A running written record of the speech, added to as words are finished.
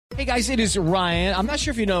Hey guys, it is Ryan. I'm not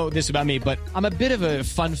sure if you know this about me, but I'm a bit of a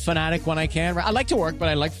fun fanatic when I can. I like to work, but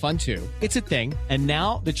I like fun too. It's a thing. And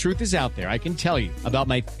now the truth is out there. I can tell you about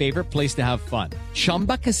my favorite place to have fun.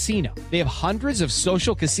 Chumba Casino. They have hundreds of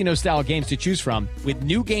social casino style games to choose from with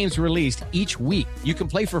new games released each week. You can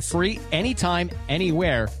play for free anytime,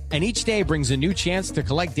 anywhere. And each day brings a new chance to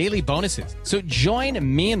collect daily bonuses. So join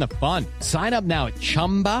me in the fun. Sign up now at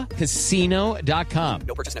ChumbaCasino.com.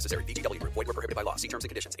 No purchase necessary. VGW Group. Void where prohibited by law. See terms and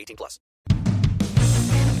conditions. 18+.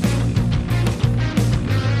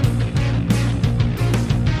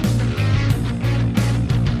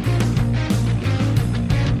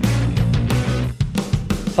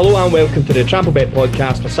 Hello and welcome to the Trample Bet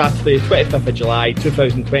podcast for Saturday, 25th of July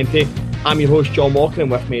 2020. I'm your host John Walker,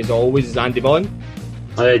 and with me as always is Andy Vaughan.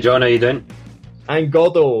 Hey John, how you doing? And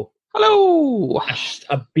Gordo. Hello.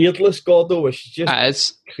 A beardless Gordo, which is just That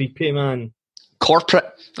is creepy, man.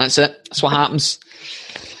 corporate. That's it. That's what happens.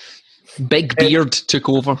 Big beard took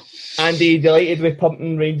over. Andy, delighted with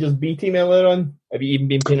pumping Rangers B team earlier on? Have you even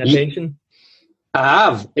been paying attention? I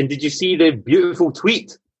have. And did you see the beautiful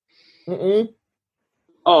tweet? Mm-mm.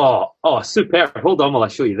 Oh, superb. Hold on while I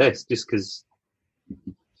show you this, just because.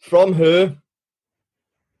 From who?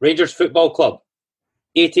 Rangers Football Club.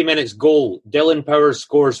 80 minutes goal. Dylan Powers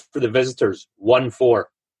scores for the visitors. 1-4.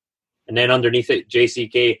 And then underneath it,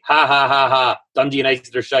 JCK. Ha, ha, ha, ha. Dundee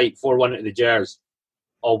United are shite. 4-1 to the Jers.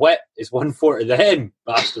 Oh, what? It's 1-4 to them,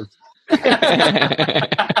 bastards.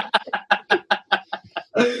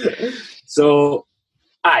 So,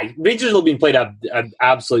 Rangers will be playing an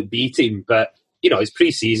absolute B team, but you know, it's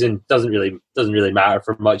pre-season. Doesn't really matter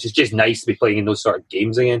for much. It's just nice to be playing in those sort of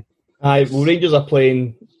games again. Well, Rangers are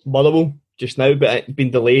playing Motherwell just now, but it's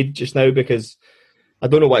been delayed just now because I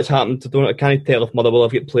don't know what's happened. I can't tell if Motherwell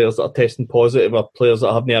have got players that are testing positive or players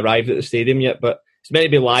that haven't arrived at the stadium yet, but it's meant to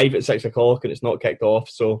be live at 6 o'clock and it's not kicked off.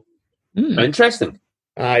 So Interesting.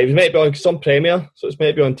 It was meant to be on some premiere, so it's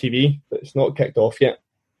meant to be on TV, but it's not kicked off yet.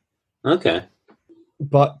 Okay.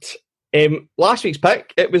 But last week's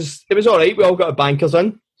pick, it was all right. We all got our bankers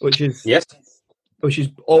in, which is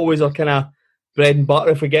always our kind of bread and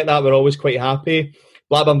butter. If we get that, we're always quite happy.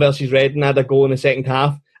 Blackburn versus Reading had a goal in the second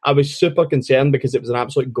half. I was super concerned because it was an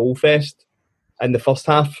absolute goal fest in the first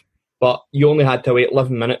half, but you only had to wait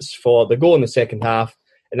 11 minutes for the goal in the second half,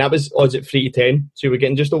 and that was odds at 3-10. So we're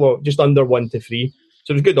getting just under 1-3. So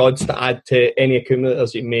it was good odds to add to any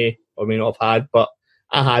accumulators you may or may not have had, but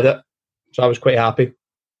I had it, so I was quite happy.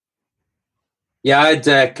 Yeah, I had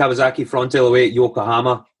Kawasaki Frontale away at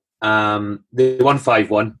Yokohama. They won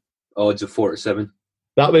 5-1, odds of 4-7.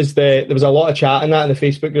 There was a lot of chat in that in the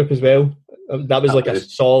Facebook group as well. That was like a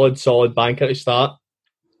solid banker to start.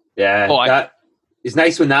 Yeah, it's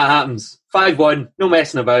nice when that happens. 5-1, no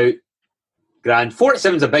messing about. Grand.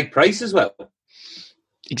 4-7 is a big price as well.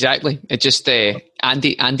 Exactly. It just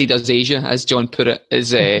Andy does Asia, as John put it,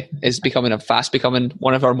 is becoming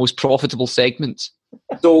one of our most profitable segments.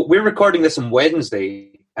 So we're recording this on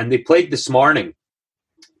Wednesday, and they played this morning,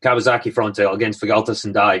 Kawasaki Frontale against Vegalta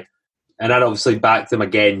Sendai, and I'd obviously backed them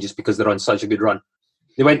again just because they're on such a good run.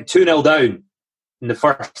 They went 2-0 down in the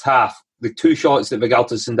first half. The two shots that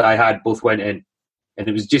Vegalta Sendai had both went in, and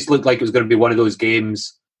it was just looked like it was going to be one of those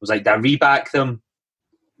games. It was like, did I reback them?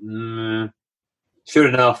 Sure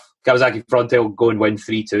enough, Kawasaki Frontale go and win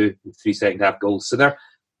 3-2 with 3 second half goals. So they're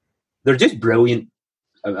just brilliant.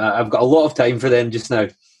 I've got a lot of time for them just now.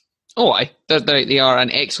 Oh, they are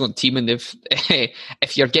an excellent team, and if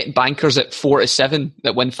you're getting bankers at 4-7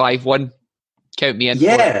 that win 5-1, count me in.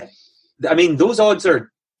 Yeah, I mean those odds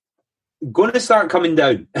are going to start coming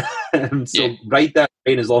down. Ride that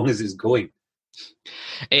train as long as it's going.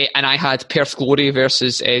 And I had Perth Glory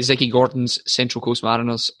versus Ziggy Gordon's Central Coast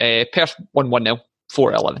Mariners. Perth won 1-0,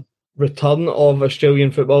 4-11. Return of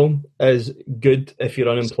Australian football is good if you're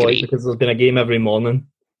unemployed because there's been a game every morning.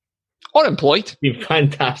 Unemployed? It's been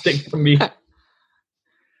fantastic for me.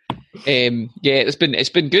 It's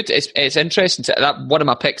been good. It's interesting. That one of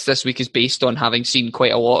my picks this week is based on having seen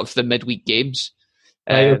quite a lot of the midweek games.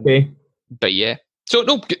 Okay. But yeah. So,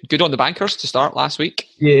 no, good on the bankers to start last week.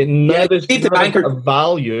 Yeah, there's the banker of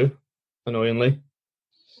value, annoyingly.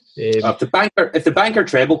 If the banker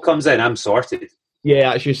treble comes in, I'm sorted.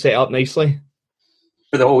 Yeah, actually set up nicely.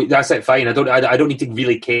 For the whole, that's it, fine. I don't need to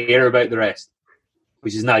really care about the rest,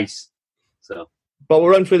 which is nice. So, but we'll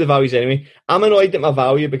run through the values anyway. I'm annoyed at my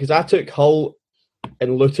value because I took Hull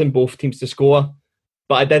and Luton, both teams to score,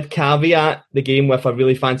 but I did caveat the game with I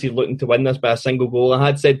really fancied Luton to win this by a single goal. I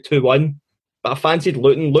had said 2-1. But I fancied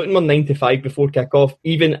Luton. Luton were 9-5 before kick-off.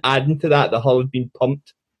 Even adding to that, the Hull had been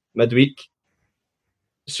pumped midweek.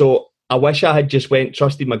 So I wish I had just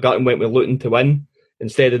trusted my gut and went with Luton to win.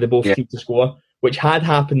 instead of the both team to score, which had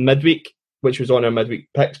happened midweek, which was on our midweek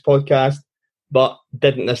picks podcast, but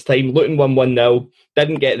didn't this time. Luton won 1-0,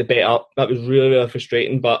 didn't get the bet up. That was really, really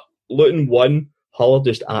frustrating, but Luton won. Hull are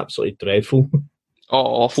just absolutely dreadful.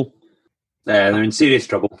 Oh, awful. They're in serious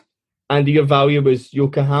trouble. And your value was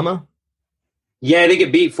Yokohama? Yeah, they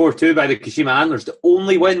get beat 4-2 by the Kashima Antlers. The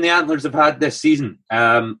only win the Antlers have had this season.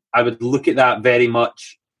 I would look at that very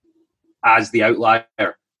much as the outlier.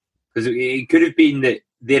 Because it could have been that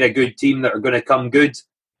they're a good team that are going to come good,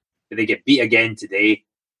 but they get beat again today.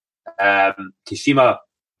 Kashima,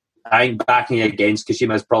 I think backing against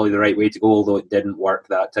Kashima is probably the right way to go, although it didn't work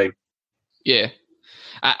that time. Yeah.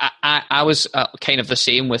 I was kind of the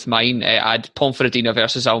same with mine. I had Ponferradina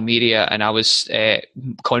versus Almeria, and I was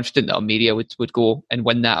confident that Almeria would go and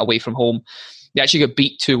win that away from home. They actually got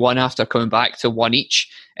beat 2-1 after coming back to 1 each.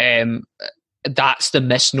 That's the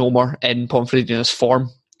misnomer in Ponferradina's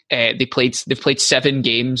form. They've played 7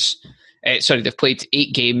 games. They've played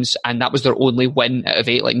 8 games, and that was their only win out of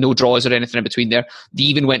 8. Like no draws or anything in between there. They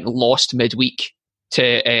even went and lost midweek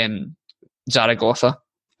to Zaragoza,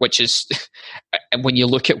 which is, when you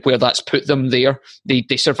look at where that's put them there, they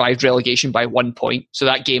survived relegation by 1 point. So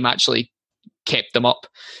that game actually kept them up,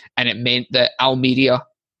 and it meant that Almeria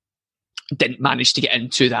didn't manage to get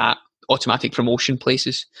into that automatic promotion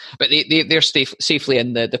places. But they're safely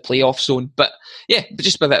in the playoff zone. But yeah,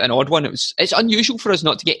 just a bit of an odd one. It's unusual for us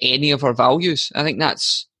not to get any of our values. I think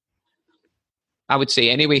that's, I would say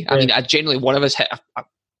anyway. I mean, generally one of us hit a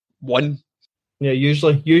 1. Yeah,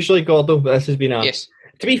 usually Gordo, but this has been a... Yes.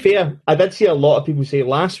 To be fair, I did see a lot of people say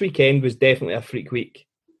last weekend was definitely a freak week.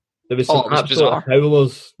 There was some absolute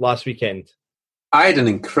howlers last weekend. I had an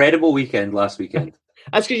incredible weekend last weekend.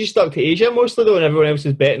 That's because you stuck to Asia mostly, though, and everyone else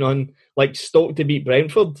is betting on like Stoke to beat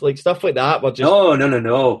Brentford, like stuff like that. Were just...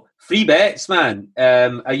 No. Free bets, man.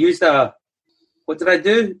 I used what did I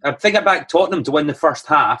do? I think I backed Tottenham to win the first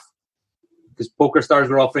half because PokerStars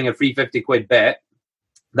were offering a free £50 bet.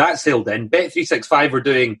 That sailed in. Bet365 were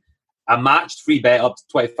doing a matched free bet up to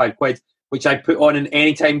 £25, which I put on an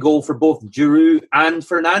anytime goal for both Giroud and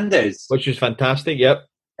Fernandes, which was fantastic. Yep,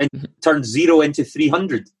 and turned 0 into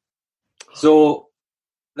 300. So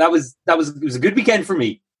it was a good weekend for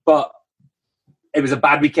me, but it was a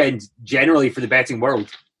bad weekend generally for the betting world.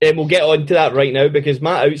 And we'll get on to that right now because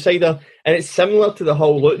my outsider, and it's similar to the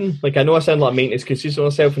whole Luton. Like I know I sound like a maintenance excuse on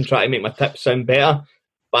myself and try to make my tips sound better.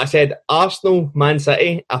 But I said Arsenal, Man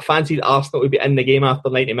City. I fancied Arsenal to be in the game after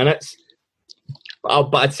 90 minutes.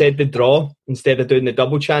 But I'd said the draw instead of doing the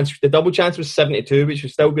double chance. The double chance was 72, which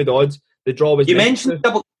was still good odds. The draw was... You mentioned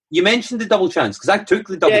the double chance, because I took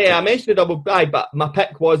the double chance. Yeah, I mentioned the double... but my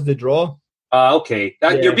pick was the draw. Okay.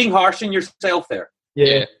 You're being harsh on yourself there.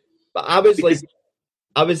 Yeah. But I was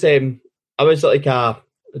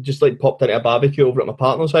just popped into a barbecue over at my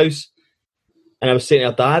partner's house. And I was saying to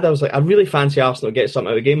her dad, I was like, I really fancy Arsenal to get something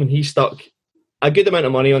out of the game. And he stuck a good amount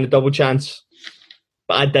of money on the double chance.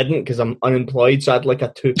 But I didn't because I'm unemployed. So I had like a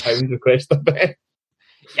 £2 request a bet.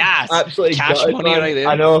 Yes. Absolutely cash gutted, money man. right there.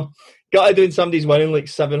 I know. Gutted doing somebody's winning like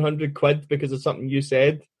 £700 because of something you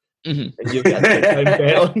said. Mm-hmm. And you've got a £2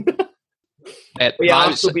 bet on. But yeah,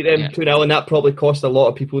 Arsenal beat them 2-0. And that probably cost a lot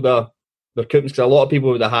of people their coupons because a lot of people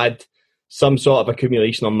would have had some sort of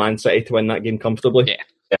accumulation on Man City to win that game comfortably.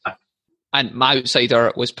 Yeah. And my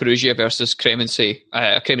outsider was Perugia versus Cremonese.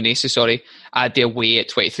 I had the away at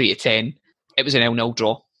 23-10. It was an 0-0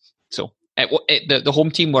 draw. So the home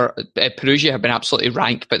team were Perugia had been absolutely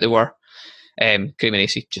rank, but they were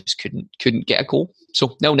Cremonese just couldn't get a goal.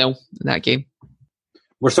 So 0-0 in that game.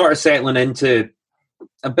 We're sort of settling into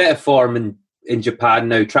a bit of form in Japan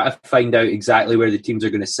now. Try to find out exactly where the teams are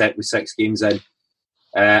going to sit with 6 games in.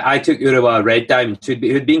 I took Urawa Red Diamonds, who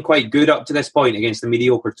had been quite good up to this point against the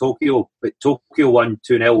mediocre Tokyo, but Tokyo won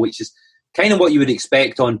 2-0, which is kind of what you would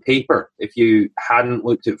expect on paper if you hadn't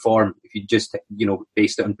looked at form, if you just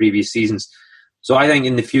based it on previous seasons. So I think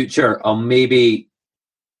in the future I'll maybe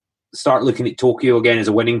start looking at Tokyo again as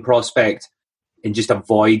a winning prospect and just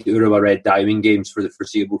avoid Urawa Red Diamond games for the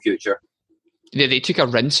foreseeable future. Yeah, they took a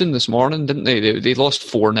rinsing this morning, didn't they? They lost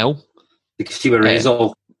 4-0. The Kashiwa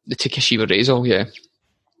Reysol. They took Kashiwa Reysol, yeah.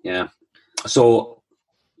 Yeah, so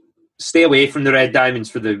stay away from the Red Diamonds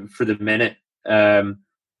for the minute. I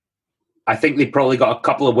think they probably got a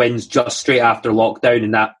couple of wins just straight after lockdown,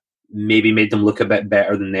 and that maybe made them look a bit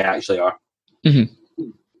better than they actually are. Mm-hmm.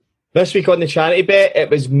 This week on the charity bet, it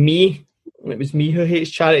was me who hates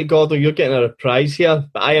charity. Gordo, you're getting a reprise here,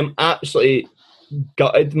 but I am absolutely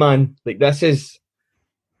gutted, man. Like this is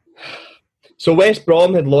so. West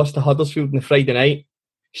Brom had lost to Huddersfield on the Friday night.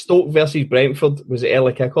 Stoke versus Brentford was the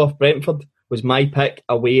early kickoff. Brentford was my pick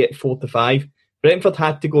away at 4-5. Brentford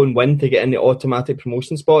had to go and win to get in the automatic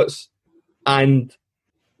promotion spots. And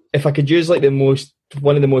if I could use like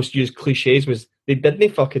one of the most used cliches was they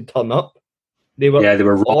didn't fucking turn up. They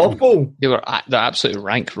were awful. They're absolutely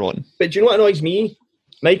rank rotten. But do you know what annoys me?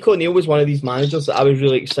 Michael O'Neill was one of these managers that I was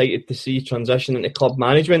really excited to see transition into club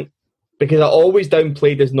management, because I always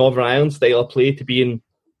downplayed his Northern Ireland style of play to being,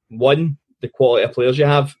 one, the quality of players you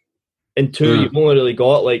have, and two, you've only really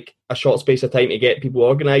got like a short space of time to get people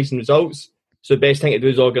organised and results. So the best thing to do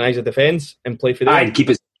is organise a defence and play for them. And keep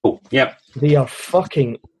it simple. Yep. They are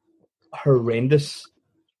fucking horrendous.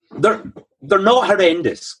 They're not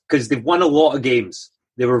horrendous because they've won a lot of games.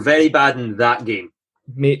 They were very bad in that game.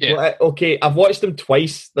 Mate, okay, I've watched them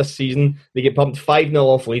twice this season. They get pumped 5-0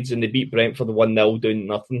 off Leeds and they beat Brentford 1-0 doing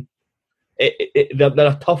nothing. They're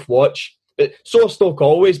a tough watch. But so Stoke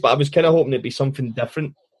always, but I was kind of hoping it'd be something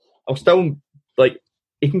different. I'll still, like,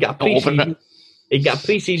 he can get a pre-season. He can get a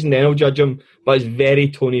pre-season, then I'll judge him, but it's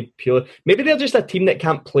very Tony Pulis. Maybe they're just a team that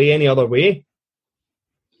can't play any other way.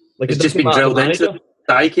 Like, it's just been drilled into the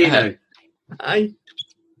psyche now. Aye.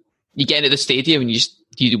 You get into the stadium and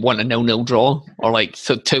you want a 0-0 draw, or like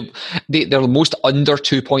they're the most under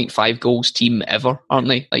 2.5 goals team ever, aren't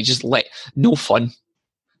they? Like, just no fun.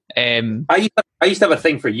 I used to have a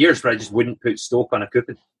thing for years where I just wouldn't put Stoke on a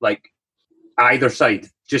coupon, like either side,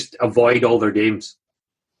 just avoid all their games.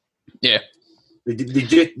 Yeah,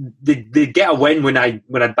 they get a win when I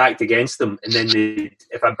backed against them, and then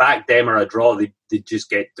if I backed them or a draw, they just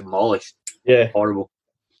get demolished. Yeah, horrible.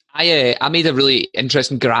 I made a really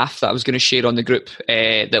interesting graph that I was going to share on the group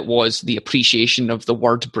that was the appreciation of the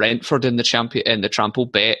word Brentford in the Trample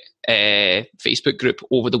Bet Facebook group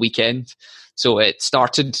over the weekend. So it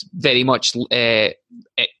started very much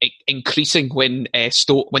increasing when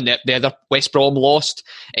the other West Brom lost.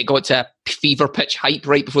 It got to a fever pitch hype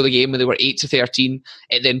right before the game when they were 8-13.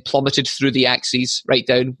 It then plummeted through the axes right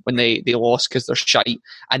down when they lost because they're shite,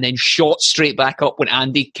 and then shot straight back up when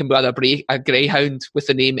Andy came with a greyhound with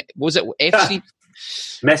the name, was it FC?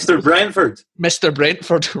 Mr. Brentford. Mr.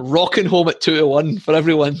 Brentford rocking home at 2-1 for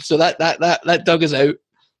everyone. So that dug us out.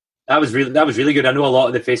 That was really good. I know a lot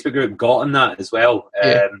of the Facebook group got on that as well.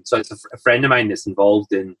 Yeah. So it's a friend of mine that's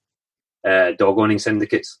involved in dog owning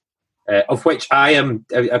syndicates, of which I am.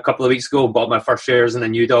 A couple of weeks ago, bought my first shares in a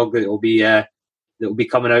new dog that will be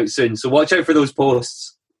coming out soon. So watch out for those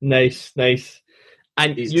posts. Nice.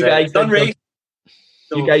 And you guys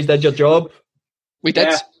did your job. We did.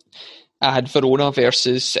 Yeah. I had Verona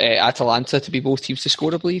versus Atalanta to be both teams to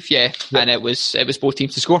score, I believe. Yeah. And it was both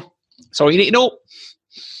teams to score. So you need to know.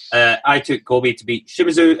 I took Kobe to beat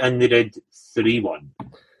Shimizu, and they did 3-1.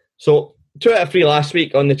 So 2 out of 3 last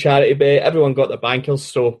week on the charity bet. Everyone got their bankers,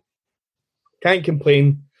 so can't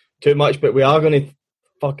complain too much. But we are going to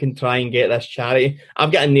fucking try and get this charity.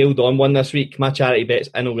 I've got a nailed on one this week. My charity bet's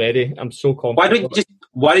in already. I'm so confident.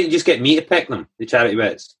 Why don't you just get me to pick them? The charity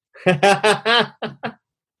bets.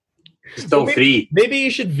 Still free. Maybe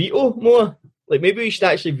you should veto more. Like, maybe we should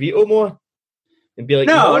actually veto more. And be like,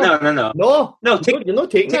 no. You're not taking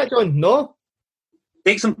that, John. No.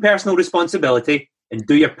 Take some personal responsibility and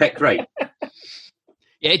do your pick right.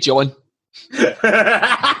 Yeah, John.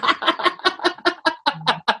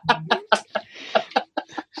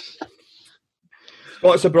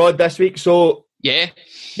 Scots Abroad this week. So, yeah,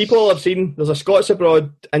 people have seen there's a Scots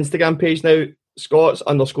Abroad Instagram page now,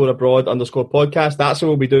 Scots_Abroad_podcast. That's where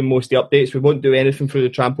we'll be doing most of the updates. We won't do anything through the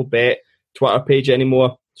Trample Bet Twitter page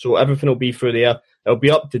anymore. So everything will be through there. It'll be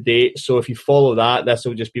up to date. So if you follow that, this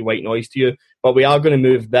will just be white noise to you. But we are going to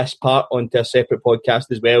move this part onto a separate podcast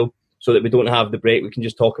as well, so that we don't have the break. We can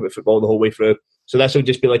just talk about football the whole way through. So this will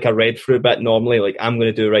just be like a read through bit normally, like I'm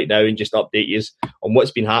going to do right now, and just update you on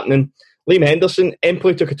what's been happening. Liam Henderson,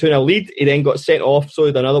 Empoli took a 2-0 lead. He then got sent off, so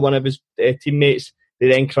did another one of his teammates. They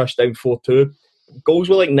then crushed down 4-2. Goals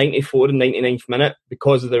were like 94 and 99th minute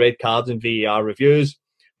because of the red cards and VAR reviews.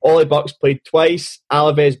 Ollie Bucks played twice.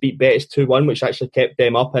 Alaves beat Betis 2-1, which actually kept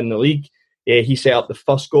them up in the league. He set up the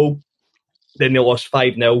first goal. Then they lost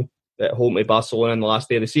 5-0 at home to Barcelona on the last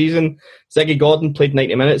day of the season. Ziggy Gordon played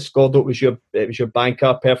 90 minutes. Gordo was your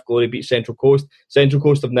banker. Perth Glory beat Central Coast. Central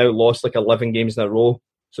Coast have now lost like 11 games in a row.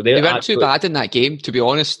 So they weren't too bad in that game, to be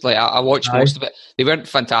honest. Like I watched most of it. They weren't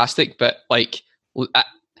fantastic, but like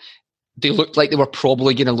they looked like they were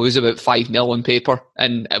probably going to lose about 5-0 on paper,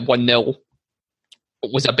 and 1-0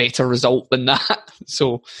 was a better result than that.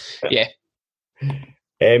 So, yeah.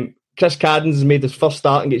 Chris Caddens has made his first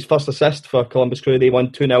start and gets his first assist for Columbus Crew. They won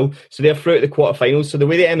 2-0. So they're through to the quarterfinals. So the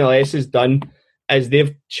way the MLS is done is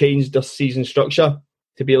they've changed their season structure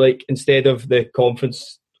to be like, instead of the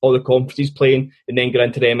conference, all the conferences playing and then go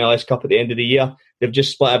into the MLS Cup at the end of the year, they've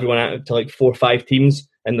just split everyone out into like 4 or 5 teams,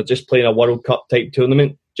 and they're just playing a World Cup type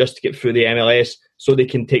tournament just to get through the MLS so they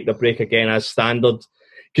can take the break again as standard.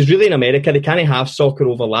 Because really in America, they can't have soccer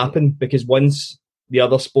overlapping, because once the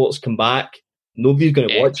other sports come back, nobody's going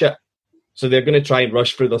to watch it. So they're going to try and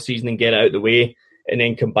rush through their season and get it out of the way, and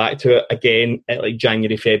then come back to it again at like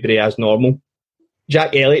January, February as normal.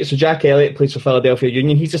 Jack Elliott plays for Philadelphia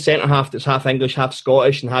Union. He's a centre-half that's half English, half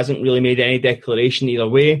Scottish, and hasn't really made any declaration either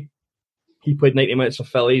way. He played 90 minutes for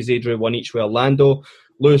Philly. They drew 1 each with Orlando.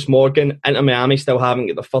 Lewis Morgan, Inter Miami still haven't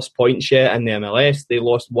got the first points yet in the MLS. They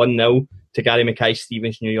lost 1-0 to Gary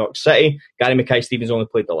Mackay-Stevens, New York City. Gary Mackay-Stevens only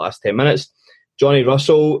played the last 10 minutes. Johnny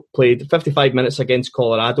Russell played 55 minutes against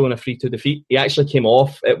Colorado in a 3-2 defeat. He actually came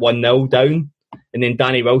off at 1-0 down. And then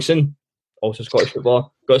Danny Wilson, also Scottish footballer,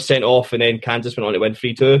 got sent off, and then Kansas went on to win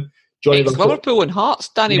 3-2. Liverpool and Hearts,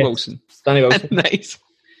 Danny Wilson. Danny Wilson. Nice.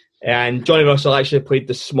 And Johnny Russell actually played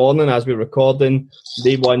this morning as we're recording.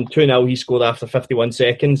 They won 2-0. He scored after 51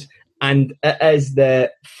 seconds. And it is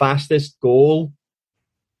the fastest goal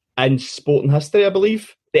in sporting history, I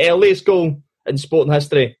believe. The earliest goal in sporting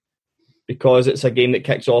history, because it's a game that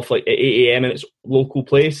kicks off like at 8 a.m. in its local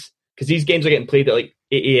place. Because these games are getting played at like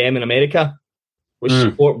 8 a.m. in America, which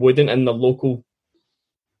sport wouldn't in the local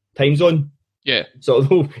time zone. Yeah. So,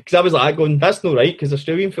 because I was like going, that's not right, because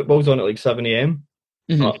Australian football's on at like 7 a.m.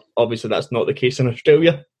 Mm-hmm. Obviously, that's not the case in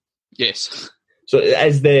Australia. Yes. So it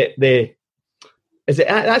is that's the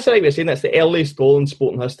right way of saying that's the earliest goal in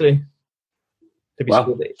sporting history to be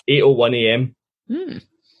scored at 8:01 a.m.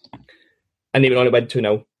 And they went on to win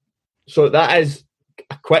 2-0. So that is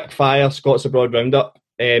a quick fire Scots Abroad roundup.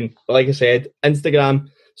 But like I said, Instagram,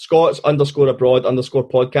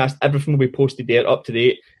 Scots_abroad_podcast. Everything will be posted there up to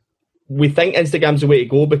date. We think Instagram's the way to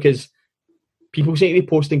go, because people seem to be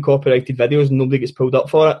posting copyrighted videos and nobody gets pulled up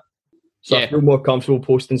for it. So I feel more comfortable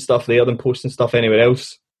posting stuff there than posting stuff anywhere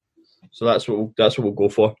else. So that's what we'll go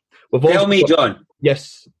for. Tell me, John.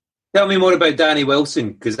 Yes. Tell me more about Danny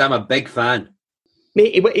Wilson, because I'm a big fan.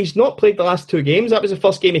 Mate, he's not played the last 2 games. That was the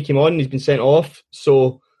first game he came on, and he's been sent off.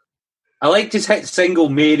 So I liked his hit single,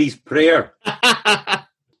 Mary's Prayer. I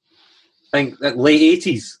think that late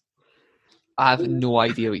 80s. I have no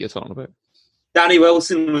idea what you're talking about. Danny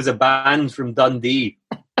Wilson was a band from Dundee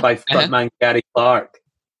by frontman Gary Clark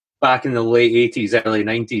back in the late 80s, early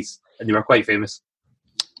 90s, and they were quite famous.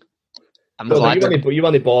 I'm glad you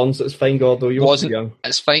won the bonds, so it's fine, Gordo. You wasn't young.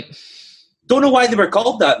 It's fine. Don't know why they were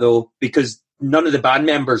called that, though, because none of the band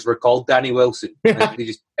members were called Danny Wilson. They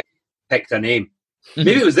just picked a name.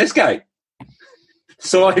 Maybe it was this guy.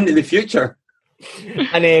 Saw into the future.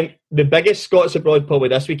 And the biggest Scots Abroad probably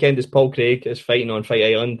this weekend is Paul Craig is fighting on Fight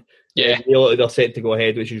Island. Yeah. They're set to go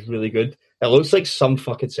ahead, which is really good. It looks like some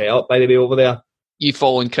fucking setup, by the way, over there. You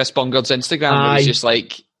following Chris Bungard's Instagram where he's just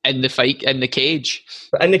like in the fight, in the cage.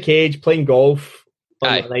 But in the cage, playing golf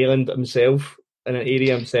on an island himself, in an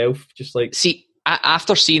area himself, just like... See,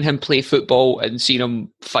 after seeing him play football and seeing him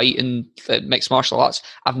fight in mixed martial arts,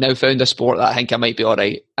 I've now found a sport that I think I might be all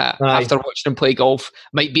right at. After watching him play golf,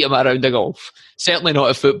 might beat him at a round of golf. Certainly not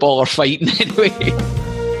at football or fighting anyway.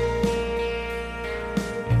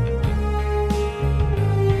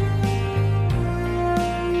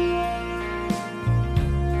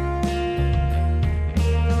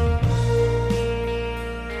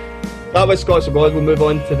 That was Scots Abroad. We'll move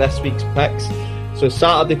on to this week's picks. So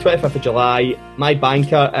Saturday, 25th of July, my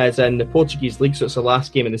banker is in the Portuguese League, so it's the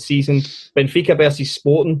last game of the season. Benfica versus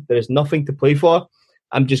Sporting. There is nothing to play for.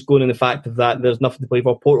 I'm just going on the fact of that there's nothing to play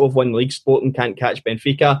for. Porto have won the league. Sporting can't catch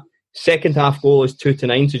Benfica. Second half goal is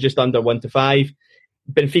 2-9, so just under 1-5.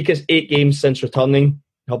 Benfica's 8 games since returning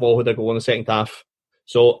have all had a goal in the second half.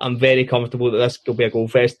 So I'm very comfortable that this will be a goal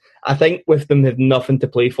fest. I think with them having nothing to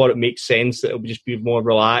play for, it makes sense that it'll just be more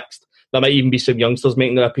relaxed. There might even be some youngsters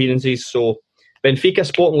making their appearances. So Benfica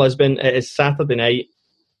Sporting Lisbon, it is Saturday night.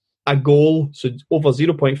 A goal, so over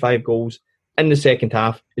 0.5 goals in the second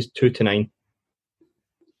half is 2-9.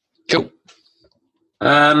 Cool.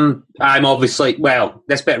 I'm obviously,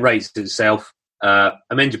 this bit writes itself.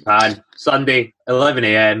 I'm in Japan, Sunday, 11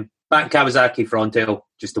 a.m, back Kawasaki Frontale,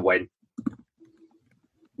 just to win.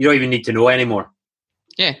 You don't even need to know anymore.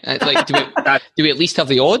 Yeah, like, do we at least have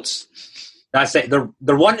the odds? That's it. They're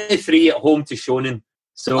 1-3 at home to Shonen.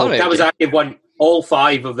 So Kawasaki have won all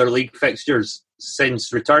 5 of their league fixtures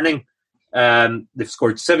since returning. They've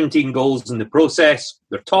scored 17 goals in the process.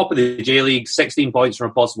 They're top of the J-League, 16 points from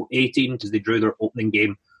a possible 18 because they drew their opening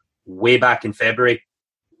game way back in February.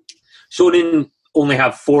 Shonen only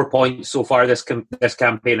have 4 points so far this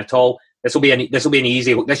campaign at all. This should be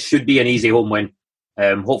an easy home win.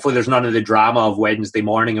 Hopefully there's none of the drama of Wednesday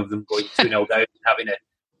morning of them going 2-0 down and having to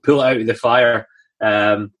pull it out of the fire.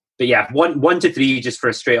 But yeah, 1-3 just for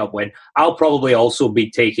a straight up win. I'll probably also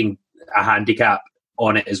be taking a handicap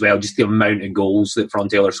on it as well, just the amount of goals that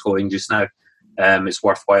Frontale are scoring just now. It's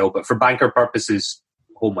worthwhile. But for banker purposes,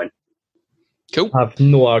 home win. Cool. I have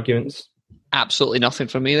no arguments. Absolutely nothing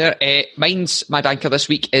from me there. My banker this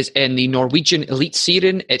week is in the Norwegian Elite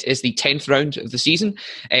Serien. It is the 10th round of the season.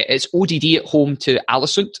 It's ODD at home to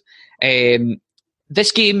Alesund.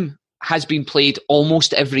 This game has been played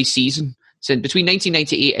almost every season. So between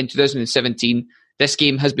 1998 and 2017, this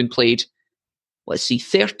game has been played,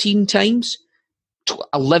 13 times.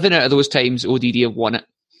 11 out of those times, ODD have won it.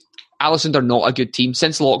 Alesund are not a good team.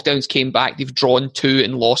 Since lockdowns came back, they've drawn 2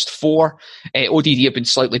 and lost 4. ODD have been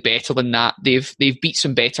slightly better than that. They've beat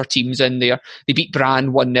some better teams in there. They beat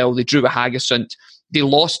Brann 1-0. They drew with Haugesund. They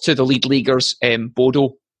lost to the lead leaguers,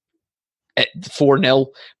 Bodo, at 4-0,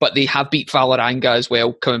 but they have beat Vålerenga as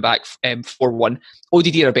well, coming back 4-1.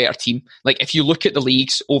 ODD are a better team. If you look at the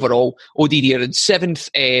leagues overall, ODD are in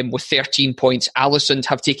 7th with 13 points. Alesund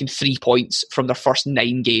have taken 3 points from their first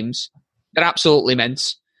 9 games. They're absolutely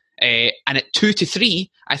mince. And at 2-3,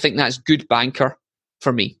 I think that's good banker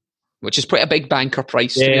for me, which is pretty a big banker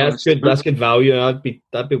price. Yeah, that's good. That's good value. I'd be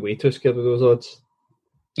way too scared of those odds.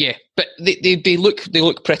 Yeah, but they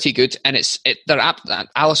look pretty good, and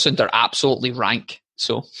Alesund are absolutely rank.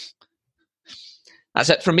 So that's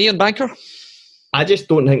it for me on banker. I just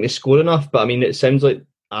don't think they score enough. But I mean, it sounds like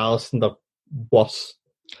Alesund are worse.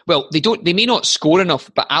 Well, they don't. They may not score enough,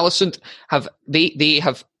 but Alesund have. They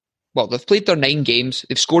have. Well, they've played their 9 games.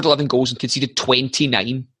 They've scored 11 goals and conceded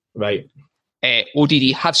 29. Right.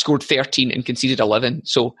 ODD have scored 13 and conceded 11.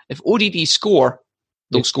 So if ODD score,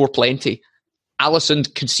 they'll score plenty.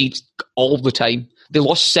 Alesund concedes all the time. They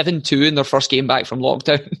lost 7-2 in their first game back from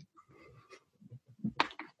lockdown.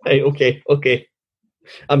 Hey, okay.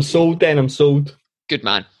 I'm sold then. I'm sold. Good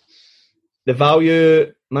man.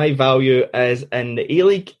 My value is in the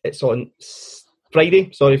A-League. It's on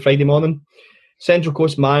Friday morning. Central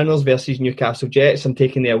Coast Mariners versus Newcastle Jets. I'm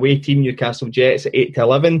taking the away team, Newcastle Jets, at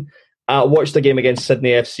 8-11. I watched the game against Sydney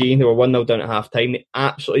FC. They were 1-0 down at half-time. They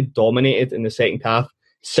absolutely dominated in the second half.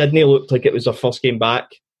 Sydney looked like it was their first game back.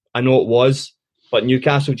 I know it was, but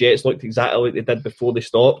Newcastle Jets looked exactly like they did before they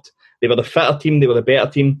stopped. They were the fitter team. They were the better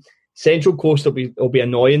team. Central Coast will be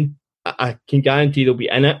annoying. I can guarantee they'll be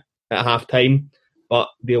in it at half-time, but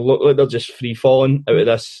they look like they're just free-falling out of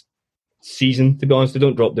this season, to be honest. They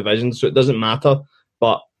don't drop divisions, so it doesn't matter,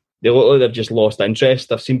 but they look like they've just lost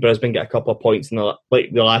interest. I've seen Brisbane get a couple of points in the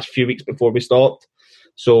last few weeks before we stopped.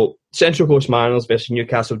 So Central Coast Mariners versus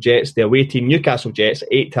Newcastle Jets, the away team, Newcastle Jets,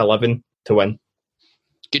 8-11 to win.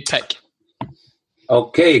 Good pick.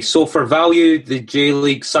 Okay, so for value, the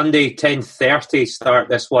J-League Sunday 10:30 start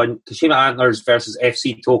this one. Kashima Antlers versus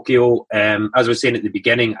FC Tokyo. As I was saying at the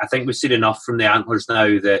beginning, I think we've seen enough from the Antlers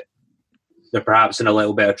now that they're perhaps in a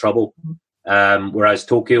little bit of trouble, whereas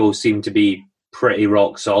Tokyo seem to be pretty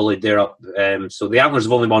rock solid. They're up. So the Antlers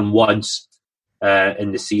have only won once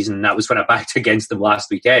in the season, and that was when I backed against them last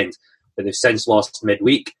weekend, but they've since lost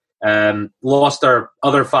midweek. Lost their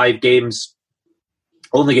other 5 games,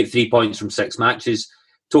 only get 3 points from 6 matches.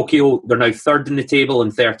 Tokyo, they're now 3rd in the table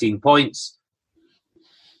and 13 points.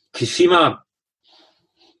 Kashima,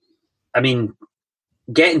 I mean,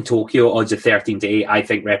 getting Tokyo odds of 13-8, I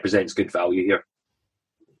think represents good value here.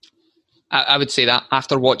 I would say that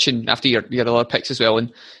after your other picks as well,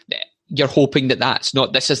 and you're hoping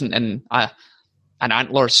this isn't an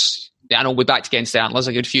Antlers. I know we backed against the Antlers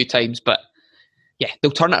a good few times, but yeah,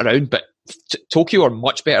 they'll turn it around. But Tokyo are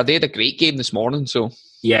much better. They had a great game this morning, so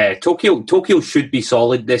yeah, Tokyo should be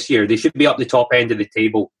solid this year. They should be up the top end of the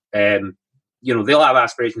table. They'll have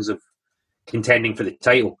aspirations of contending for the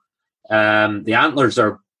title. The Antlers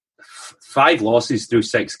are 5 losses through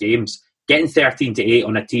 6 games. Getting 13-8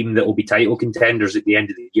 on a team that will be title contenders at the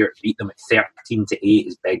end of the year, to beat them at 13-8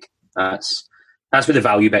 is big. That's where the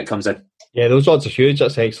value bet comes in. Yeah, those odds are huge.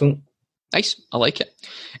 That's excellent. Nice. I like it.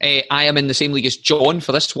 I am in the same league as John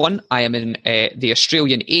for this one. I am in the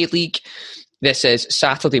Australian A-League. This is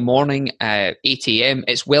Saturday morning, 8 a.m.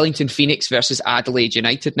 It's Wellington Phoenix versus Adelaide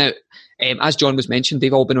United. Now, as John was mentioned,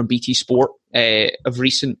 they've all been on BT Sport of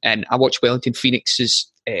recent, and I watched Wellington Phoenix's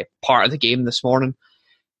part of the game this morning.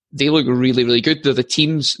 They look really, really good. They're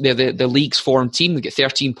the league's form team. They get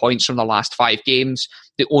 13 points from the last 5 games.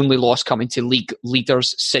 The only loss coming to league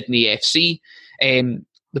leaders, Sydney FC.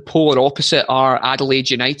 The polar opposite are Adelaide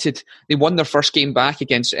United. They won their first game back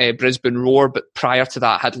against Brisbane Roar, but prior to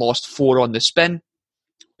that had lost 4 on the spin.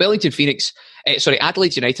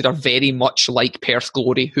 Adelaide United are very much like Perth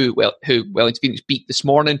Glory, who Wellington Phoenix beat this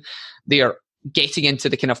morning. They are getting into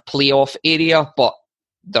the kind of playoff area, but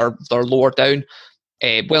they're lower down.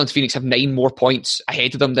 Wellington Phoenix have 9 more points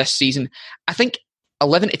ahead of them this season. I think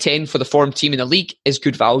 11-10 for the form team in the league is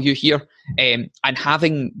good value here. And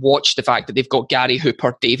having watched the fact that they've got Gary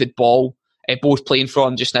Hooper, David Ball, both playing for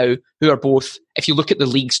them just now, who are both, if you look at the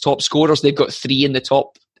league's top scorers, they've got 3 in the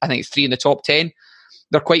top, I think it's 3 in the top 10.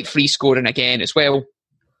 They're quite free scoring again as well.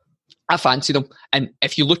 I fancy them. And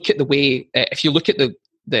if you look at the way, if you look at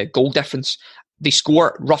the goal difference, they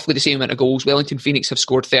score roughly the same amount of goals. Wellington Phoenix have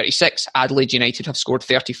scored 36. Adelaide United have scored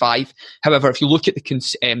 35. However, if you look at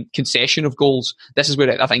the concession of goals, this is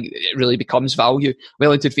where I think it really becomes value.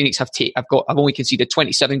 Wellington Phoenix have only conceded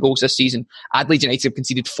 27 goals this season. Adelaide United have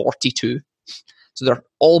conceded 42. So they're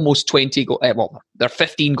almost 20. They're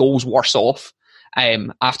 15 goals worse off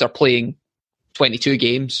after playing 22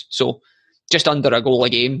 games. So just under a goal a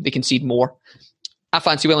game, they concede more. I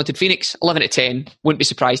fancy Wellington Phoenix 11-10. Wouldn't be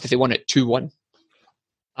surprised if they won it 2-1.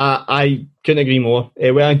 I couldn't agree more.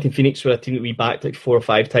 Wellington Phoenix were a team that we backed like 4 or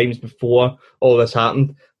 5 times before all this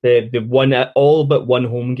happened. They've won all but one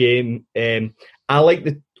home game. I like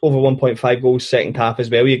the over 1.5 goals second half as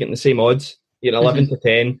well. You're getting the same odds. You're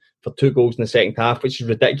 11-10 for 2 goals in the second half, which is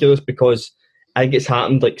ridiculous because I think it's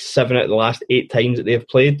happened like 7 out of the last 8 times that they've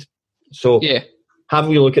played. So have a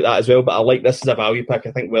wee look at that as well. But I like this as a value pick.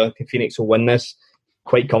 I think Wellington Phoenix will win this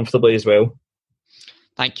quite comfortably as well.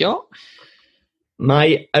 Thank you.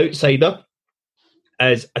 My outsider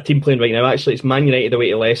is a team playing right now. Actually, it's Man United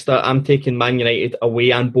away to Leicester. I'm taking Man United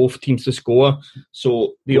away and both teams to score.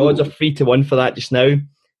 So the odds are 3-1 for that just now.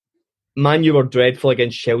 Man U were dreadful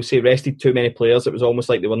against Chelsea. Rested too many players. It was almost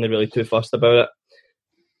like they weren't really too fussed about it.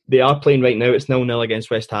 They are playing right now. It's 0-0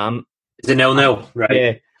 against West Ham. It's a 0-0, right?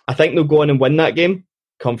 Yeah. I think they'll go on and win that game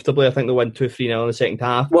comfortably. I think they'll win 2-3-0 in the second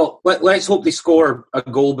half. Well, let's hope they score a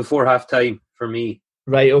goal before half-time for me.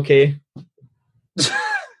 Right, okay.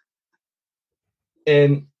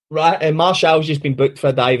 Martial's just been booked for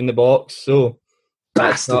a dive in the box, so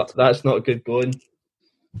that's not good going.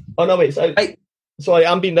 Oh no, wait, sorry, this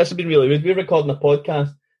has been really weird. We're recording a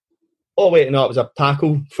podcast. Oh wait, no, it was a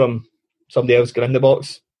tackle from somebody else going in the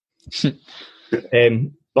box.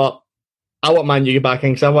 But I want Man U back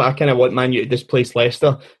in because I kind of want Man U to displace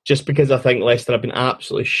Leicester just because I think Leicester have been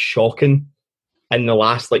absolutely shocking in the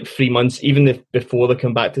last 3 months, even before they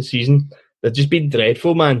come back to the season. They've just been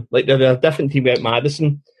dreadful, man. They're a different team without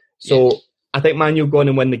Maddison. So I think Man U will go on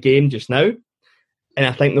and win the game just now. And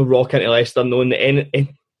I think they'll rock into Leicester knowing that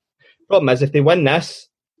problem is, if they win this,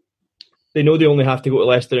 they know they only have to go to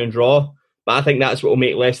Leicester and draw. But I think that's what will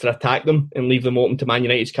make Leicester attack them and leave them open to Man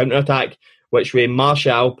United's counter-attack, which way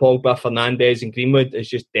Martial, Pogba, Fernandes and Greenwood is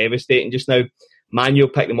just devastating just now. Man U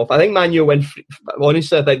will pick them off. I think Man U will win.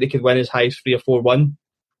 Honestly, I think they could win as high as 3 or 4-1.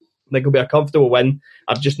 I think it'll be a comfortable win.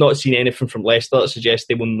 I've just not seen anything from Leicester that suggests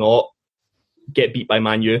they will not get beat by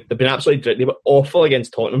Man U. They've been absolutely they were awful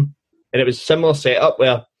against Tottenham. And it was a similar setup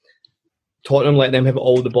where Tottenham let them have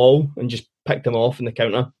all the ball and just picked them off in the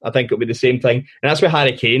counter. I think it'll be the same thing. And that's where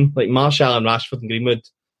Harry Kane, Martial and Rashford and Greenwood,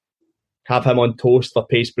 have him on toast for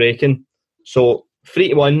pace breaking. So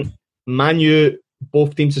 3-1, Man U,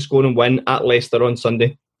 both teams to score and win at Leicester on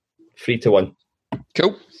Sunday. 3-1.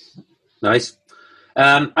 Cool. Nice.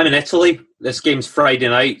 I'm in Italy. This game's Friday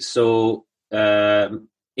night, so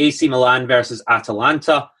AC Milan versus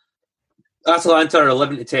Atalanta. Atalanta are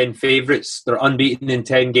 11-10 favourites. They're unbeaten in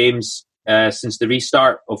 10 games since the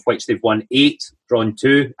restart, of which they've won 8, drawn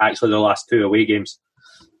 2. Actually, their last 2 away games.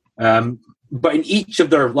 But in each of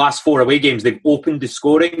their last 4 away games, they've opened the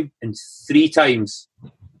scoring, and 3 times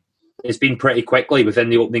it's been pretty quickly within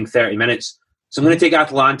the opening 30 minutes. So I'm going to take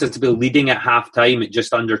Atalanta to be leading at half-time at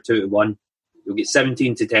just under 2-1. You'll get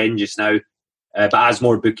 17-10 just now. But as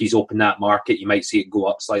more bookies open that market, you might see it go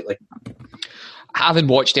up slightly. I haven't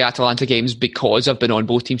watched the Atalanta games because I've been on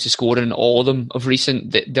both teams to score in all of them of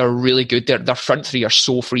recent. They're really good. Their front 3 are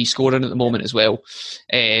so free scoring at the moment as well.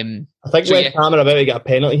 I think West Ham are about to get a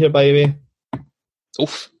penalty here, by the way.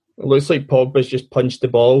 Oof. It looks like Pogba's just punched the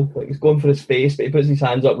ball. He's going for his face, but he puts his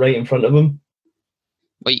hands up right in front of him.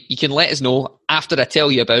 Well, you can let us know after I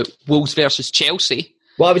tell you about Wolves versus Chelsea.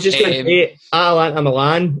 Well, I was just going to say, Atalanta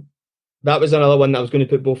Milan, that was another one that I was going to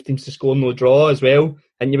put both teams to score no draw as well,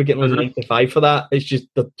 and you were getting 95 for that. It's just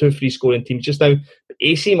the 2 free scoring teams just now. But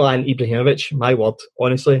AC Milan, Ibrahimovic, my word,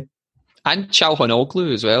 honestly. And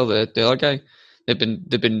Çalhanoğlu as well, the other guy. They've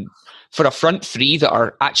been for a front 3 that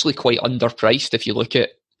are actually quite underpriced if you look at,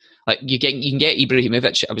 you can get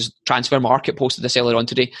Ibrahimovic. I was Transfer Market posted this earlier on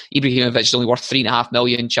today. Ibrahimovic is only worth 3.5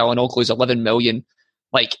 million. Çalhanoğlu is 11 million.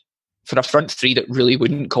 For a front 3 that really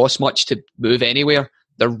wouldn't cost much to move anywhere,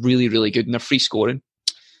 they're really, really good and they're free scoring.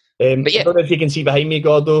 But yeah. I don't know if you can see behind me,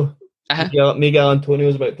 Gordo. Miguel Antonio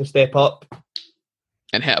is about to step up.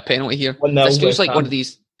 and hit a penalty here. 1-0 This feels West like Ham. one of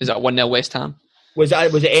these. Is that 1-0 West Ham? Was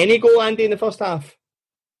it any goal, Andy, in the first half?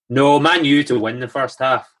 No, Man U to win the first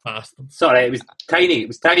half. Bastard. Sorry, it was tiny. It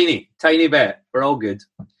was tiny bit. We're all good.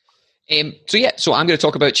 So I'm going to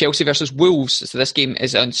talk about Chelsea versus Wolves. So this game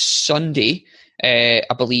is on Sunday, I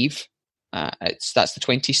believe. That's the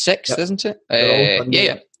 26th, Yep. isn't it?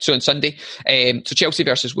 Yeah. So on Sunday. So Chelsea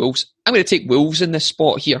versus Wolves. I'm going to take Wolves in this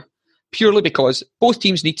spot here, purely because both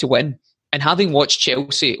teams need to win. And having watched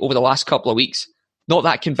Chelsea over the last couple of weeks, not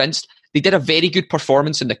that convinced. They did a very good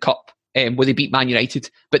performance in the Cup where they beat Man United,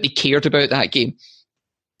 but they cared about that game.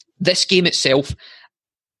 This game itself,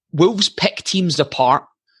 Wolves pick teams apart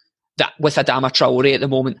that with Adama Traore at the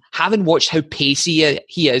moment. Having watched how pacey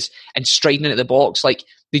he is and striding into the box, like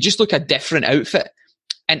they just look a different outfit.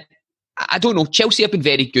 And I don't know, Chelsea have been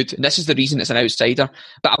very good, and this is the reason it's an outsider,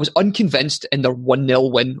 but I was unconvinced in their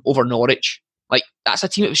 1-0 win over Norwich. Like, that's a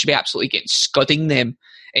team that should be absolutely getting scudding them.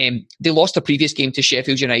 They lost the previous game to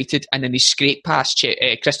Sheffield United, and then they scraped past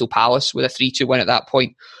Crystal Palace with a 3-2 win at that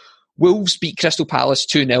point. Wolves beat Crystal Palace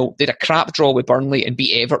 2-0. They had a crap draw with Burnley and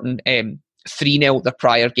beat Everton 3-0 their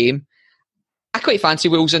prior game. I quite fancy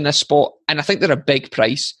Wolves in this spot, and I think they're a big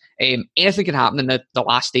price. Anything can happen in the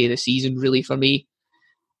last day of the season, really, for me.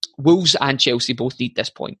 Wolves and Chelsea both need this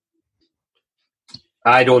point.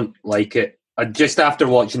 I don't like it. Just after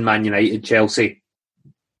watching Man United, Chelsea,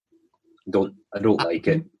 I don't like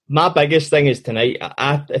it. My biggest thing is tonight,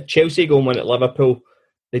 if Chelsea go and win at Liverpool,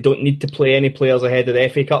 they don't need to play any players ahead of the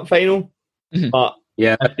FA Cup final. Mm-hmm. But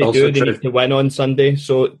yeah, if they do, they need to win on Sunday.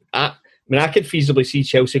 So, I could feasibly see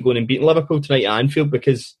Chelsea going and beating Liverpool tonight at Anfield,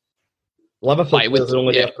 because Liverpool players are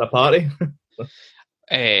only there for a party.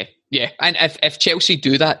 Yeah, and if Chelsea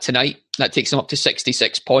do that tonight, that takes them up to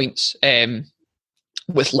 66 points,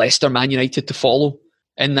 with Leicester, Man United to follow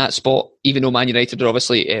in that spot, even though Man United are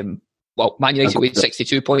obviously, Man United with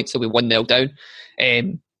 62 points, they'll be 1-0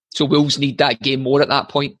 down. So Wolves need that game more at that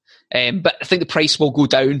point. But I think the price will go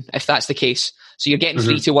down if that's the case. So you're getting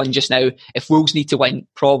 3-1 just now. If Wolves need to win,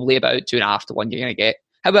 probably about 2.5-1 you're going to get.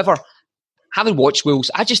 However, having watched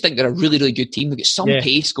Wolves, I just think they're a really, really good team. They've got some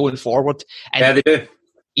pace going forward. And yeah, they do.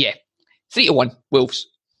 Yeah, 3-1 Wolves.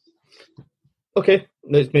 Okay,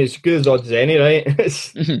 it's as good as odds as any, right?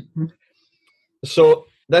 So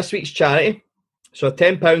this week's charity, so a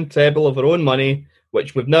 £10 treble of our own money,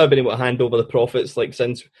 which we've never been able to hand over the profits. Like,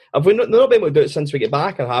 since have we not been able to do it since we get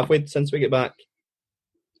back, or have we since we get back?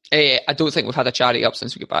 I don't think we've had a charity up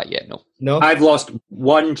since we get back yet. No. I've lost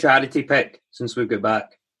one charity pick since we got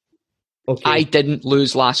back. Okay, I didn't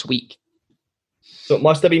lose last week, so it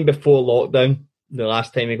must have been before lockdown, the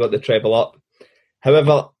last time we got the treble up.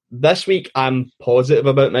 However, this week I'm positive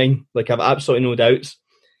about mine. Like, I've absolutely no doubts.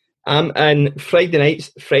 I'm in Friday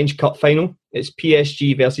night's French Cup final. It's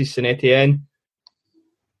PSG versus Saint Etienne.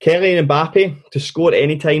 Kylian Mbappe to score at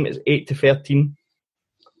any time is 8-13.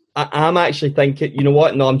 I'm actually thinking, you know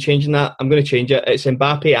what? No, I'm changing that. I'm going to change it. It's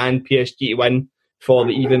Mbappe and PSG to win for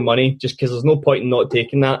the even money, just because there's no point in not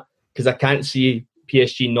taking that, because I can't see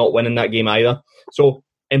PSG not winning that game either. So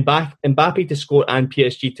Mbappe to score and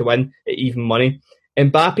PSG to win at even money.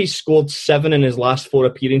 Mbappe scored 7 in his last 4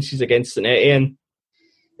 appearances against Saint Etienne.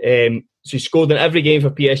 So he scored in every game for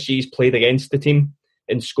PSG he's played against the team,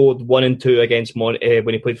 and scored 1 and 2 against when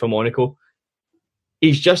he played for Monaco.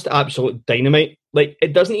 He's just absolute dynamite. Like,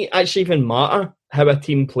 it doesn't actually even matter how a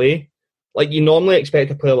team play. Like, you normally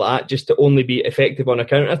expect a player like that just to only be effective on a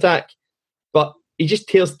counter-attack, but he just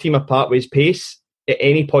tears the team apart with his pace at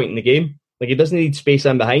any point in the game. Like, he doesn't need space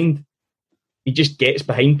in behind. He just gets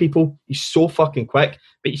behind people. He's so fucking quick,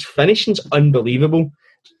 but his finishing's unbelievable.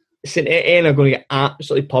 St Etienne are going to get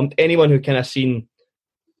absolutely pumped. Anyone who kind of seen,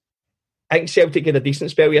 I think Celtic had a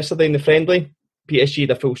decent spell yesterday in the friendly. PSG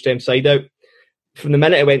had a full strength side out. From the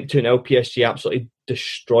minute it went 2-0, PSG absolutely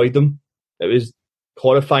destroyed them. It was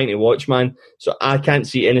horrifying to watch, man. So I can't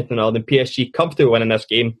see anything other than PSG comfortably winning this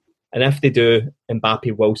game. And if they do,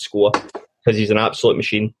 Mbappe will score, because he's an absolute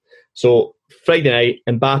machine. So Friday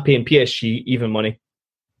night, Mbappe and PSG, even money.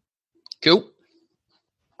 Cool.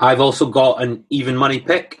 I've also got an even money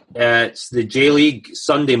pick. It's the J-League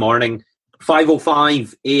Sunday morning,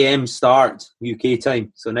 5:05 a.m. start UK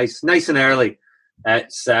time. So nice and early.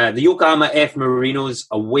 It's the Yokohama F Marinos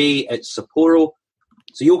away at Sapporo.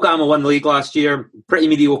 So Yokohama won the league last year. Pretty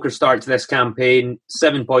mediocre start to this campaign.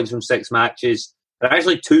 7 points from 6 matches. They're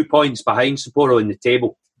actually 2 points behind Sapporo in the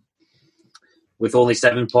table, with only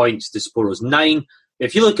 7 points to Sapporo's 9.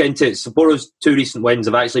 If you look into it, Sapporo's 2 recent wins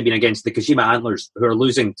have actually been against the Kashima Antlers, who are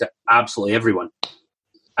losing to absolutely everyone.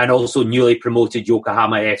 And also newly promoted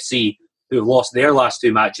Yokohama FC, who have lost their last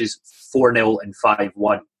 2 matches 4-0 and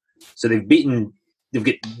 5-1. So they've beaten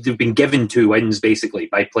they've been given 2 wins basically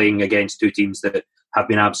by playing against 2 teams that have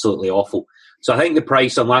been absolutely awful. So I think the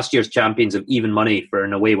price on last year's champions of even money for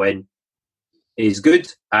an away win is good,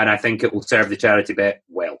 and I think it will serve the charity bet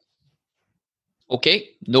well. Okay,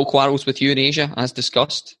 no quarrels with you in Asia, as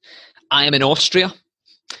discussed. I am in Austria,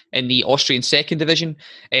 in the Austrian second division.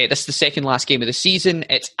 This is the second last game of the season.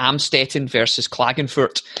 It's Amstetten versus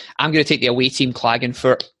Klagenfurt. I'm going to take the away team,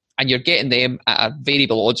 Klagenfurt, and you're getting them at a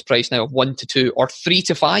variable odds price now of 1-2 or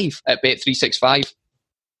 3-5 at Bet365.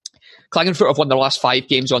 Klagenfurt have won their last 5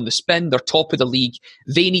 games on the spin. They're top of the league.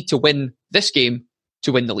 They need to win this game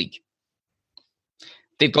to win the league.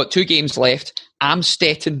 They've got 2 games left.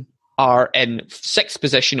 Amstetten are in 6th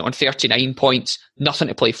position on 39 points. Nothing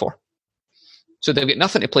to play for. So they've got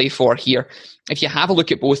nothing to play for here. If you have a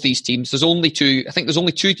look at both these teams, there's only 2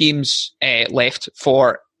 games left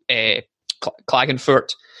for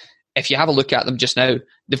Klagenfurt. If you have a look at them just now,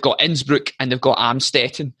 they've got Innsbruck and they've got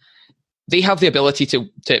Amstetten. They have the ability to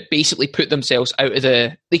basically put themselves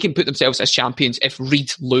they can put themselves as champions if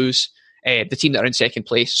Ried lose, the team that are in second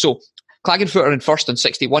place. So Klagenfurt are in first on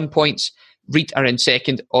 61 points. Ried are in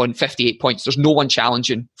second on 58 points. There's no one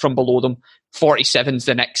challenging from below them. 47's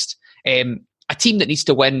the next. A team that needs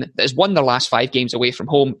to win, that has won their last 5 games away from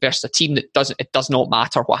home, versus a team that it does not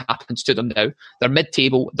matter what happens to them now. They're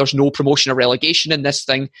mid-table. There's no promotion or relegation in this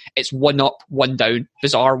thing. It's 1 up, 1 down.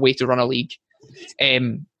 Bizarre way to run a league.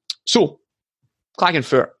 So,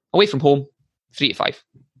 Klagenfurt, away from home, 3-5.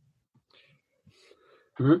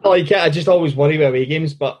 I like it. I just always worry about away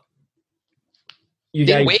games, but you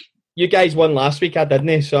guys won last week, I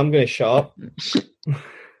didn't, so I'm going to shut up.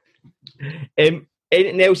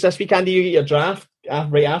 Anything else this week, Andy? You get your draft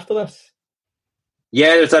right after this?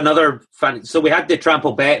 Yeah, there's another... So we had the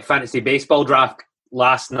Trample Bet Fantasy Baseball draft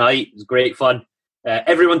last night. It was great fun.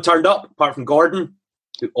 Everyone turned up, apart from Gordon,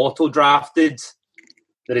 who auto-drafted.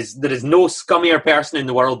 There is no scummier person in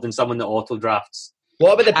the world than someone that auto-drafts.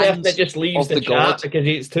 What about the person that just leaves the chat because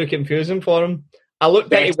it's too confusing for him? I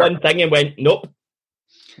looked at one thing and went, nope.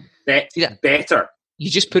 Better. You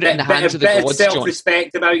just put it in the hands of the gods, John.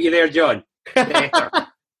 Self-respect about you there, John. Better.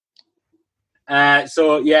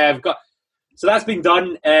 So that's been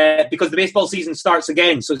done because the baseball season starts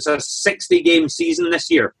again. So it's a 60-game season this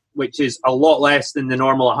year, which is a lot less than the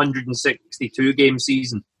normal 162-game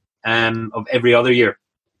season of every other year.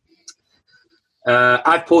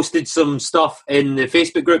 I've posted some stuff in the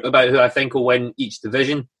Facebook group about who I think will win each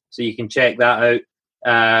division, so you can check that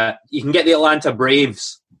out. You can get the Atlanta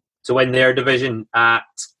Braves to win their division at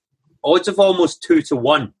odds of almost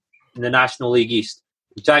 2-1 in the National League East,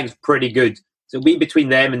 which I think is pretty good. So it'll be between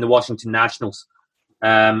them and the Washington Nationals.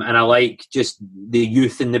 And I like just the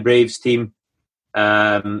youth in the Braves team.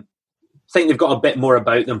 I think they've got a bit more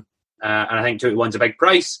about them. And I think 2-1's a big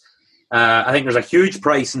price. I think there's a huge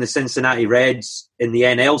price in the Cincinnati Reds in the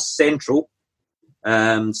NL Central.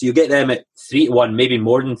 So you get them at 3-1, maybe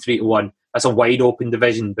more than 3-1. That's a wide open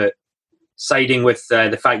division, but siding with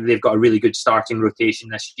the fact that they've got a really good starting rotation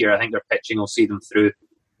this year, I think their pitching will see them through,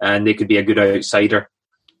 and they could be a good outsider.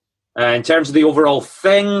 In terms of the overall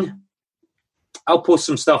thing, I'll post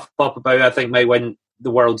some stuff up about who I think might win the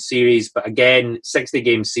World Series, but again,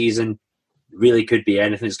 60-game season, really could be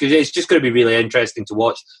anything. It's just going to be really interesting to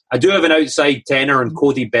watch. I do have an outside tenor on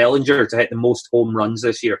Cody Bellinger to hit the most home runs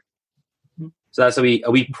this year. So that's a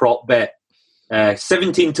wee prop bet.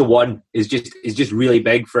 17-1 is just really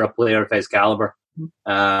big for a player of his caliber.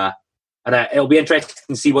 And it'll be interesting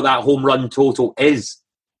to see what that home run total is.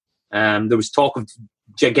 There was talk of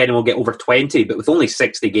getting will get over 20, but with only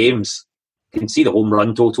 60 games, you can see the home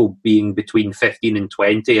run total being between 15 and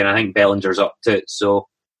 20, and I think Bellinger's up to it. So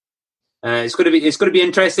it's going to be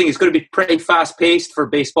interesting. It's going to be pretty fast paced for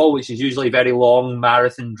baseball, which is usually very long,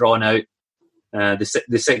 marathon, drawn out.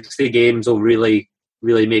 The 60 games will really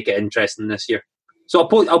make it interesting this year. So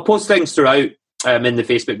I'll post things throughout in the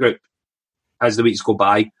Facebook group as the weeks go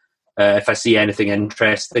by if I see anything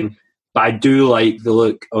interesting. But I do like the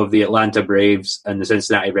look of the Atlanta Braves and the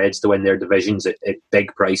Cincinnati Reds to win their divisions at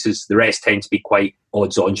big prices. The rest tend to be quite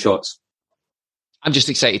odds-on shots. I'm just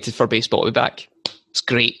excited for baseball to be back. It's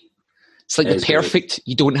great. It's like the perfect,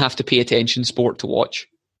 you don't have to pay attention sport to watch.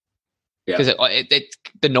 Because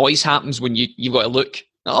the noise happens when you've got to look.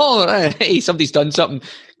 Oh, hey, somebody's done something.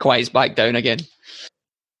 Quiets back down again.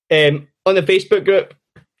 On the Facebook group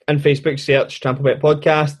and Facebook search Trample Bet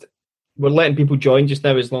Podcast, we're letting people join just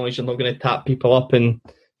now as long as you're not going to tap people up and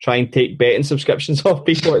try and take betting subscriptions off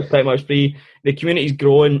people. It's pretty much free. The community's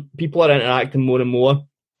growing. People are interacting more and more.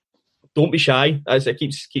 Don't be shy. As I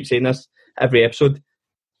keep saying this every episode.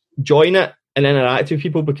 Join it and interact with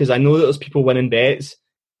people, because I know that there's people winning bets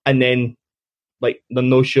and then like they're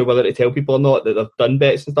not sure whether to tell people or not that they've done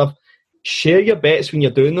bets and stuff. Share your bets when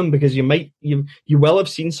you're doing them, because you will have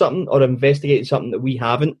seen something or investigated something that we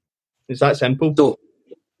haven't. It's that simple. So,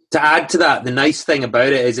 to add to that, the nice thing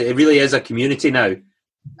about it is it really is a community now,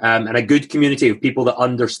 and a good community of people that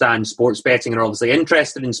understand sports betting and are obviously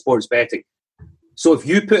interested in sports betting. So if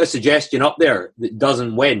you put a suggestion up there that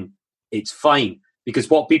doesn't win, it's fine, because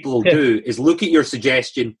what people will do is look at your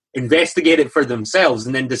suggestion, investigate it for themselves,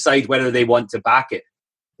 and then decide whether they want to back it.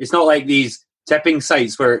 It's not like these tipping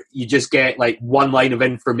sites where you just get like one line of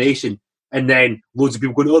information and then loads of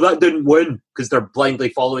people go, oh, that didn't win, because they're blindly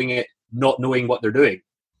following it, not knowing what they're doing.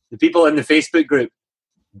 The people in the Facebook group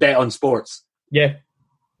bet on sports. Yeah.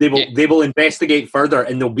 They will investigate further,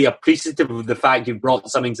 and they'll be appreciative of the fact you've brought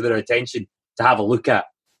something to their attention to have a look at.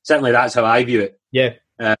 Certainly that's how I view it. Yeah.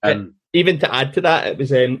 Even to add to that, it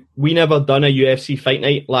was we never done a UFC fight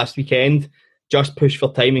night last weekend. Just pushed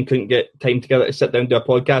for time and couldn't get time together to sit down and do a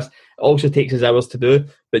podcast. It also takes us hours to do.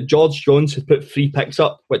 But George Jones has put 3 picks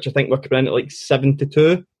up, which I think were coming in at like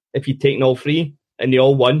 7-2 if you'd taken all 3, and they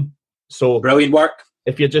all won. So brilliant work.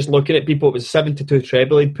 If you're just looking at people, it was 7-2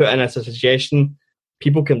 treble he'd put in as a suggestion.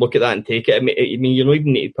 People can look at that and take it. I mean, you don't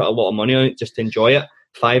even need to put a lot of money on it just to enjoy it.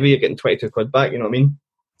 £5, you're getting 22 quid back, you know what I mean?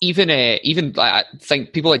 Even I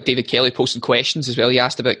think people like David Kelly posting questions as well. He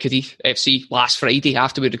asked about Cardiff FC last Friday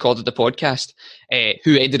after we recorded the podcast,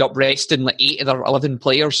 who ended up resting like 8 of their 11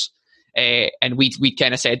 players. And we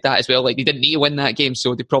kind of said that as well. Like, they didn't need to win that game,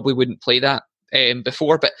 so they probably wouldn't play that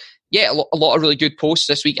before. But yeah, a lot of really good posts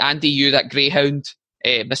this week. Andy, you, that greyhound,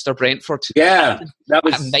 Mr. Brentford. Yeah, that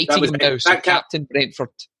was him now. So Captain Brentford.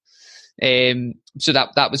 So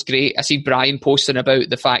that was great. I see Brian posting about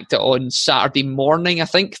the fact that on Saturday morning, I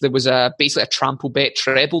think, there was basically a trample bet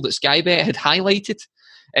treble that Sky Bet had highlighted,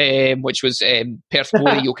 which was Perth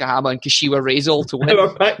Glory, Yokohama and Kashiwa Reysol to win.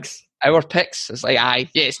 Our picks. It's like,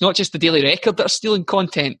 it's not just the Daily Record that are stealing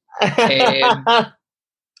content.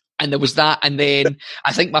 And there was that. And then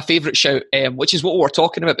I think my favourite shout, which is what we were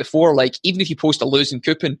talking about before, like, even if you post a losing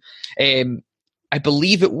coupon, I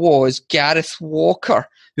believe it was Gareth Walker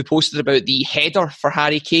who posted about the header for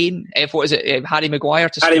Harry Kane. What is it? Harry Maguire.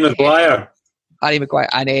 Harry Maguire.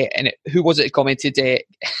 And who was it who commented?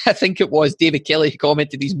 I think it was David Kelly who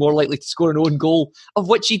commented he's more likely to score an own goal, of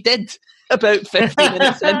which he did about 15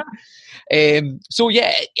 minutes in. So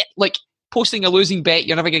yeah, like, posting a losing bet,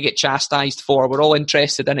 you're never going to get chastised for. We're all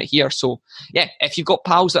interested in it here. So yeah, if you've got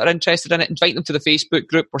pals that are interested in it, invite them to the Facebook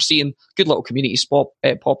group. We're seeing good little community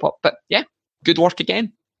pop up. But yeah, good work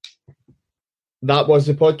again. That was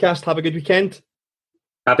the podcast. Have a good weekend.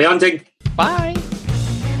 Happy hunting. Bye.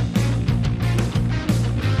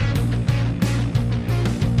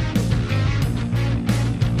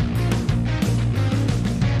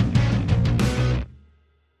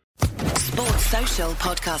 Sports Social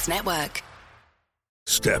Podcast Network.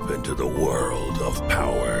 Step into the world of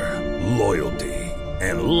power, loyalty,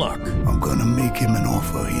 and luck. I'm gonna make him an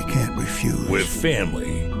offer he can't refuse. With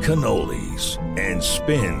family, cannolis, and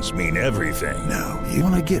spins mean everything. Now, you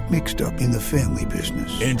wanna get mixed up in the family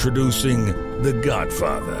business. Introducing The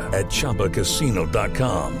Godfather at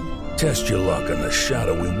ChumbaCasino.com. Test your luck in the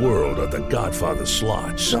shadowy world of The Godfather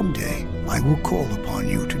slot. Someday, I will call upon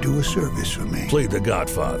you to do a service for me. Play The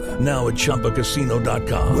Godfather, now at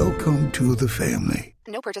ChumbaCasino.com. Welcome to the family.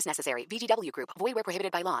 No purchase necessary. VGW Group. Void where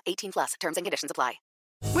prohibited by law. 18+. Terms and conditions apply.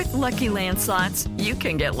 With Lucky Land Slots, you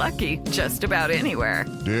can get lucky just about anywhere.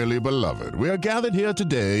 Dearly beloved, we are gathered here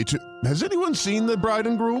today to... Has anyone seen the bride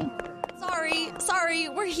and groom? Sorry,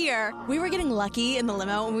 we're here. We were getting lucky in the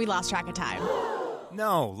limo and we lost track of time.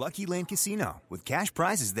 No, Lucky Land Casino, with cash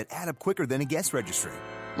prizes that add up quicker than a guest registry.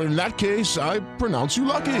 In that case, I pronounce you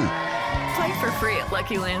lucky. Play for free at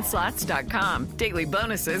LuckyLandSlots.com. Daily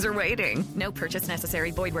bonuses are waiting. No purchase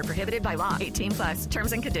necessary. Void where prohibited by law. 18+.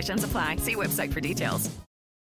 Terms and conditions apply. See website for details.